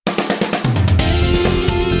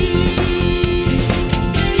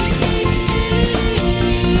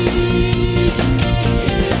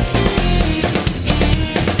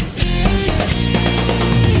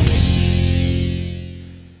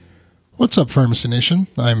What's up, Pharmacy Nation?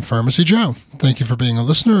 I'm Pharmacy Joe. Thank you for being a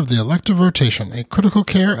listener of the Elective Rotation, a critical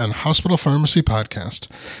care and hospital pharmacy podcast.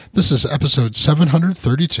 This is episode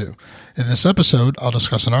 732. In this episode, I'll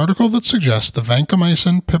discuss an article that suggests the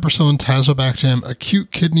vancomycin, piperacillin-tazobactam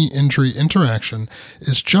acute kidney injury interaction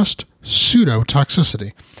is just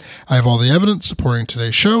pseudotoxicity. I have all the evidence supporting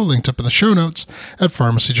today's show linked up in the show notes at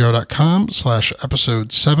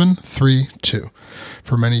pharmacyjoe.com/episode 732.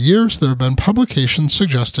 For many years, there have been publications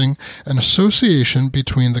suggesting an association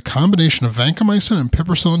between the combination of vancomycin and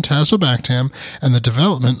piperacillin-tazobactam and the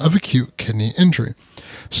development of acute kidney injury.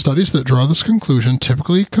 Studies that draw this conclusion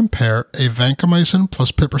typically compare a vancomycin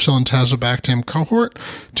plus piperacillin-tazobactam cohort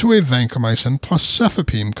to a vancomycin plus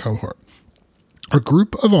cefepime cohort. A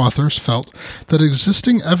group of authors felt that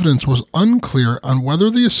existing evidence was unclear on whether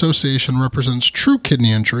the association represents true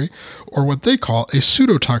kidney injury or what they call a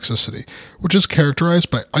pseudotoxicity, which is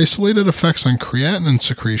characterized by isolated effects on creatinine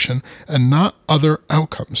secretion and not other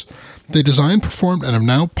outcomes. They designed, performed, and have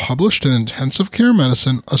now published in Intensive Care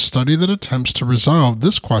Medicine a study that attempts to resolve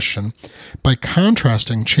this question by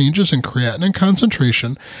contrasting changes in creatinine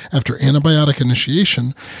concentration after antibiotic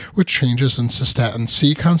initiation with changes in cystatin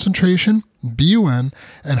C concentration, BUN,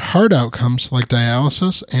 and hard outcomes like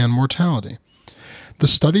dialysis and mortality. The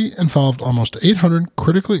study involved almost 800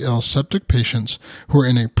 critically ill septic patients who were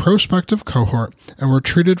in a prospective cohort and were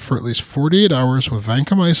treated for at least 48 hours with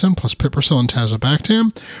vancomycin plus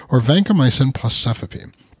piperacillin-tazobactam or vancomycin plus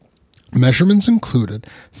cefepime. Measurements included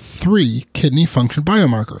 3 kidney function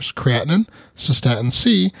biomarkers, creatinine, cystatin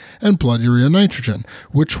C, and blood urea nitrogen,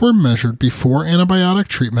 which were measured before antibiotic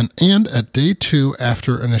treatment and at day 2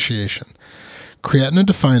 after initiation.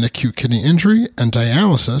 Creatinine-defined acute kidney injury and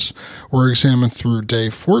dialysis were examined through day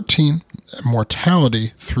 14 and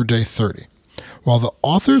mortality through day 30. While the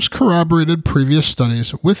authors corroborated previous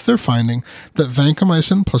studies with their finding that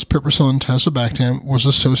vancomycin plus piperacillin-tazobactam was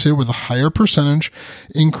associated with a higher percentage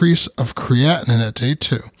increase of creatinine at day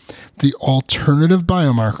 2, the alternative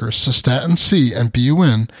biomarkers, cystatin C and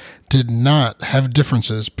BUN, did not have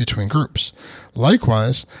differences between groups.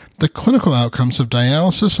 Likewise, the clinical outcomes of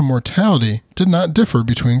dialysis and mortality did not differ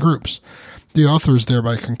between groups. The authors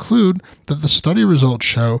thereby conclude that the study results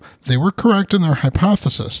show they were correct in their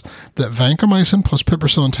hypothesis that vancomycin plus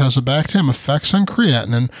piperacillin-tazobactam effects on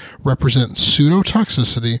creatinine represent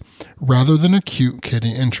pseudotoxicity rather than acute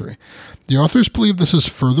kidney injury. The authors believe this is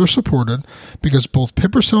further supported because both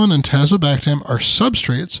piperacillin and tazobactam are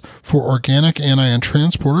substrates for organic anion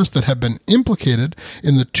transporters that have been implicated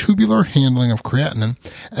in the tubular handling of creatinine,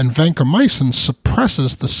 and vancomycin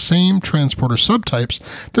suppresses the same transporter subtypes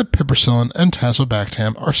that piperacillin and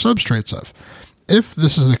tazobactam are substrates of. If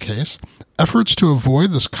this is the case, efforts to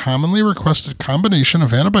avoid this commonly requested combination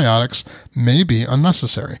of antibiotics may be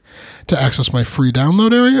unnecessary. To access my free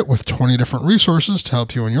download area with 20 different resources to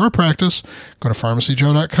help you in your practice, go to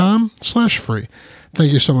pharmacyjoe.com/free.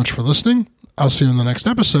 Thank you so much for listening. I'll see you in the next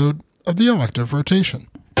episode of the Elective Rotation.